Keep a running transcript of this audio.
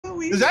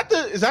Is that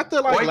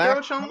the like White last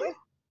girl Chun-Li?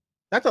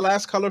 That's the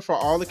last color for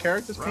all the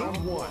characters, pink?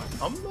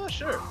 I'm not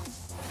sure.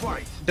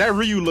 That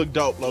Ryu look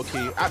dope, low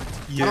key. I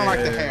don't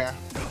like the hair.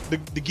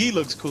 The gi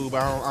looks cool,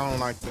 but I don't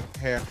like the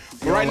hair.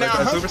 But right now,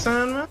 that Super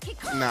Saiyan,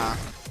 man? Nah,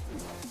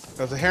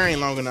 cause the hair ain't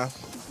long enough.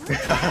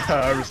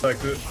 I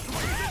respect it.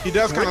 He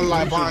does kind of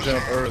like jump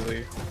Bonchan.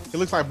 early. He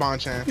looks like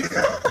Bonchan.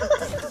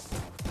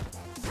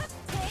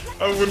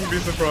 I wouldn't be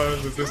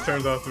surprised if this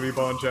turns out to be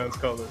Bonchan's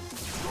color.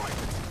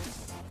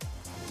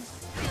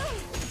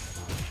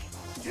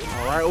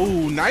 All right,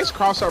 ooh, nice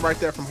cross up right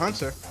there from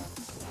Hunter.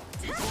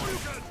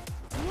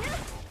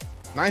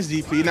 Nice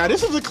DP. Now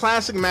this is a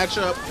classic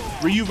matchup,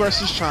 Ryu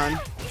versus Chun.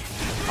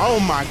 Oh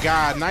my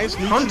God, nice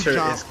neutral Hunter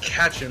jump. is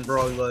catching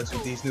Brolylegs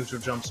with these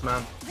neutral jumps,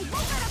 man.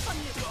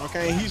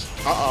 Okay, he's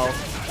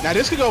Now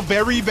this could go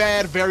very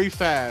bad, very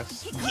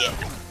fast. Yeah.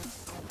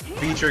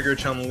 V-Trigger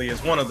Chun-Li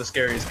is one of the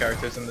scariest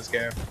characters in this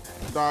game.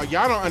 Dog,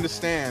 y'all don't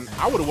understand.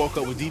 I would have woke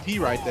up with DP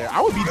right there. I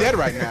would be dead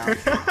right now.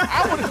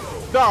 I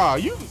would.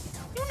 Dog, you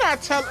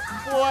not telling,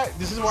 boy.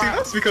 This is why. See,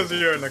 that's because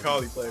you're an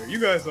Akali player. You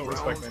guys don't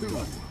respect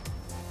anyone.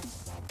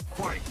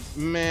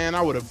 Man,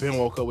 I would have been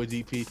woke up with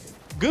DP.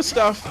 Good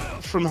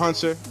stuff from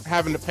Hunter,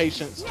 having the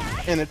patience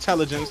and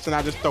intelligence to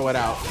not just throw it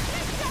out.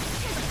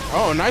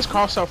 Oh, nice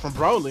cross up from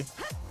Broly.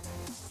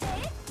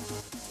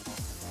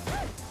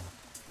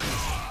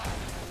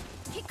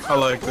 I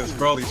like this.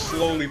 Broly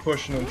slowly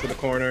pushing him to the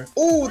corner.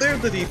 Ooh,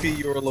 there's the DP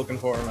you were looking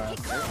for, man.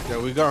 There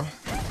we go.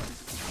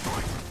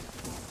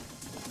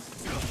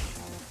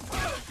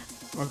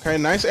 Okay,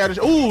 nice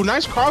addition. Ooh,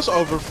 nice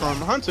crossover from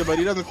Hunter, but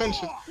he doesn't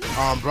finish it.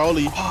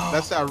 Broly,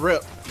 that's that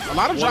rip. A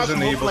lot of drops from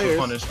both players. To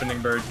punish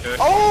spinning bird kick.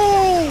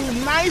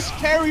 Oh, nice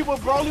parry, but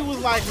Broly was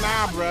like,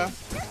 nah, bruh.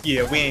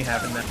 Yeah, we ain't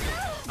having that.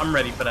 I'm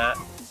ready for that.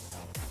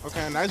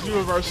 Okay, nice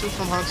reversal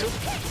from Hunter.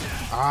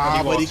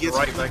 But he gets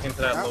right back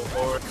into that low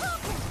forward.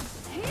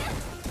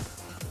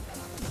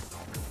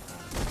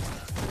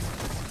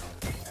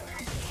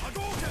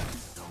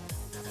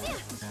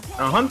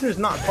 Now Hunter's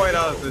not quite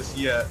out of this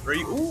yet.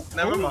 Ooh,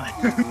 never mind.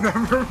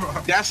 Never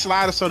mind. That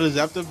slide is so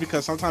deceptive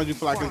because sometimes you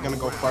feel like it's gonna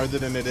go further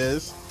than it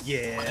is.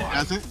 Yeah. It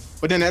doesn't.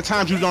 But then at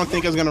times you don't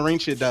think it's gonna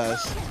reach, it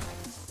does.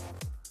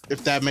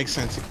 If that makes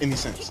sense, any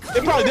sense.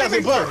 It probably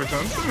doesn't, but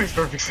it makes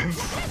perfect sense.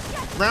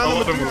 Round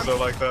All the moves are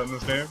like that in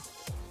this game.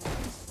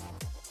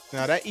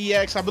 Now that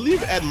EX, I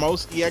believe at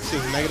most EX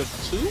is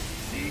 -2.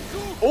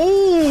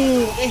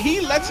 Ooh, and he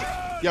lets it.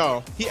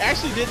 Yo, he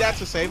actually did that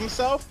to save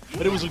himself,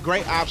 but it was a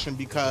great option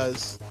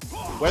because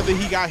whether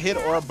he got hit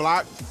or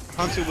blocked,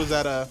 Hunter was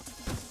at a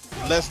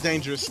less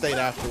dangerous state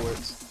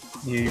afterwards.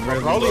 Yeah,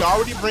 Broly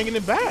already bringing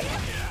it back.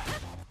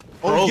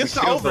 Oh, he gets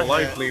the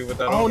overhead. With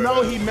that oh overhead.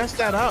 No, he messed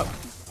that up.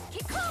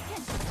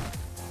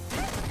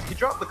 He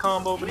dropped the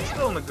combo, but he's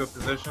still in a good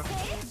position.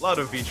 A lot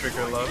of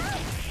V-Trigger love.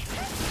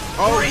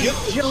 Oh,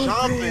 he's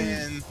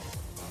jumping.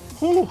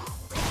 Whew.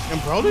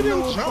 And Broly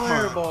didn't jump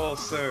fireball,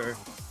 sir.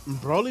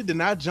 Broly did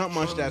not jump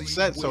much that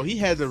set, so he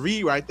had to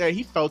read right there.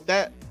 He felt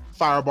that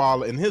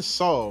fireball in his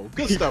soul.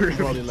 Good stuff from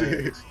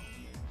Brolylegs.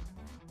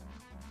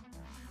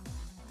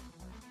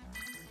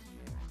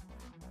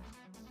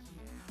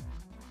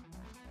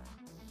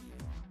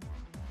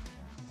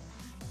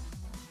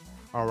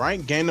 All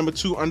right, game number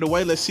 2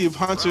 underway. Let's see if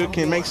Hunter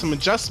can make some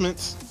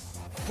adjustments.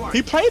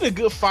 He played a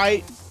good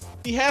fight.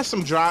 He had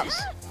some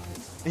drops,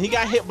 and he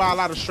got hit by a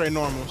lot of straight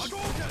normals.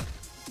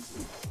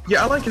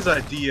 Yeah, I like his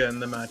idea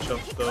in the matchup,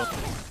 though.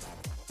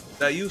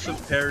 That use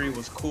of parry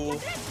was cool.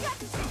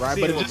 Right,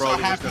 but it just so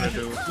happened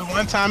the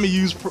one time he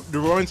used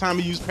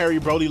parry,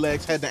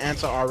 Brolylegs had the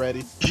answer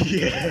already.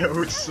 Yeah,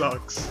 which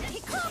sucks.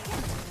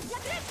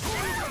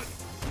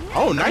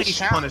 Oh, nice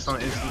punish on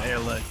instant air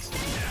legs.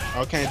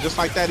 Okay, just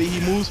like that,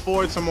 he moves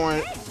forward some more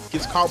and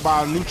gets caught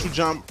by a neutral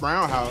jump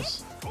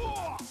roundhouse.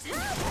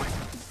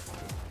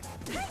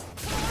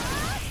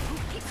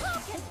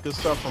 Good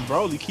stuff from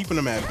Broly, keeping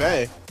him at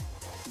bay.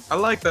 I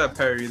like that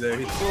parry there.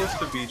 He's close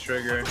to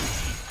V-Trigger,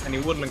 and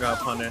he wouldn't have got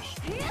punished.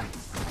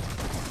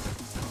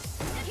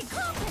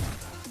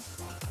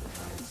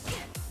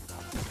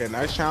 Okay,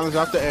 nice challenge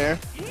out the air.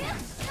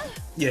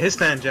 Yeah, his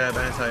stand jab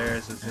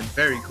anti-airs has been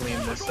very clean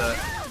this set.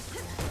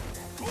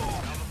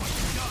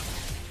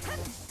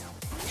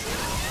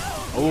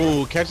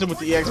 Oh, catch him with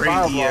the EX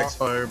fireball. Great EX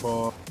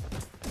fireball.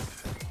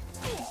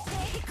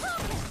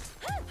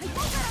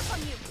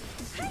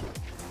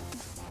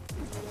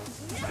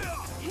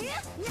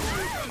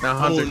 Now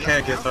Hunter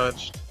can't get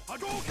touched.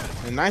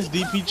 A nice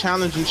DP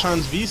challenge in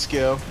Chun's V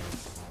skill.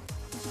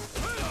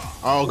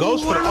 Oh,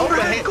 goes for the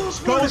overhead. Goes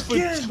for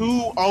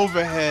 2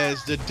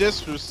 overheads. The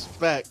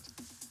disrespect.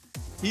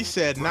 He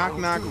said, knock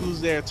knock,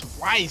 who's there?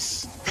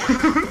 Twice.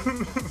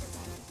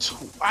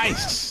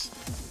 Twice.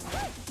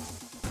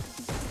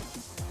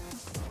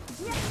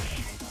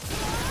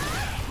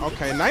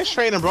 Okay, nice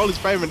trade in Broly's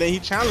favor. Then he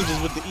challenges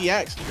with the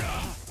EX.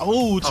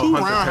 Oh, 2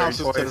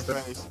 roundhouses to the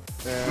face.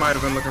 Yeah. Might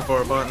have been looking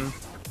for a button.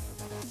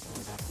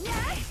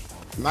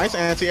 Nice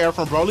anti-air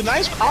from Broly.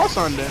 Nice cross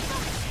under.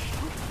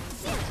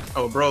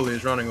 Oh, Broly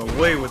is running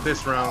away with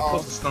this round.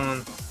 Close to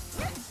stun.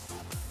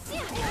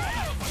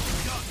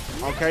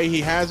 Okay,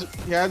 he has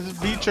his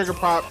B trigger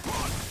pop.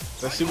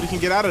 Let's see what he can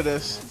get out of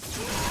this.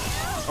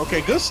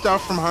 Okay, good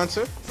stuff from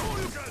Hunter.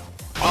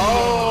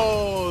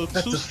 Oh,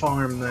 that's the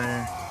farm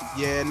there.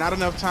 Yeah, not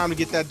enough time to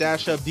get that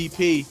dash up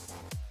DP.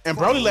 And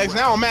Brolylegs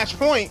now on match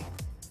point.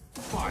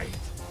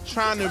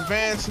 Trying to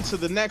advance into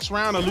the next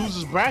round of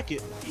loser's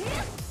bracket.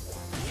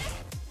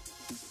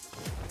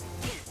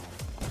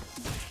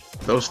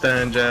 Those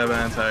stand jab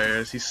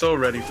anti-airs. He's so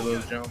ready for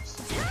those jumps.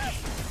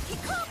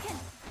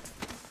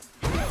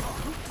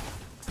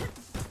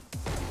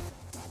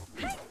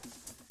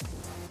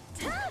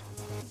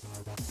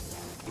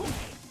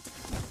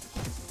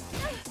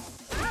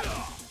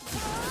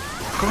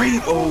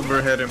 Great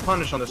overhead and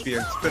punish on the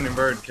spear. Spinning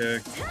bird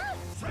kick.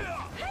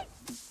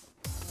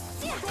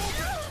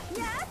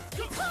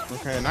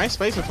 Okay, nice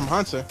spacing from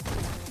Hunter.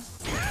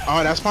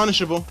 Oh, that's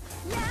punishable.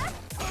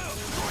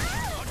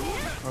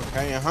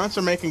 Okay, and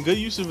Hunter making good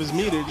use of his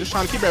meter, just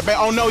trying to keep it back.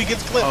 Oh no, he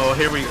gets clipped. Oh,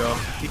 here we go.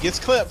 He gets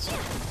clipped.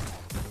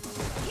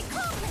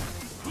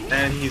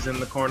 And he's in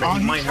the corner. Oh,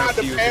 he might have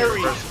to use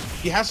reversal.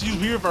 He has to use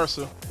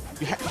reversal.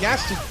 He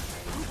has to.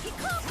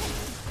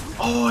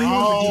 Oh, he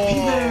went for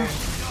DP there.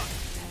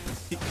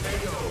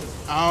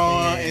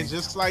 And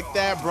just like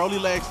that,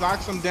 Brolylegs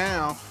knocks him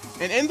down.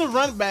 And in the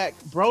run back,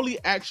 Broly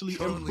actually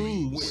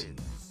improves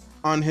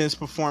on his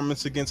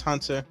performance against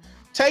Hunter.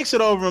 Takes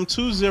it over him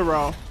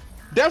 2-0.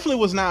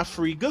 Definitely was not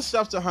free. Good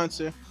stuff to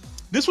Hunter.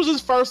 This was his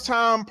first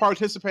time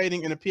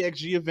participating in a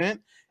PxG event,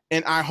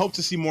 and I hope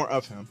to see more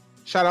of him.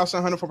 Shout out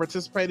to Hunter for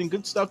participating.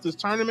 Good stuff this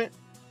tournament.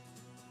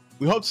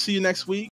 We hope to see you next week.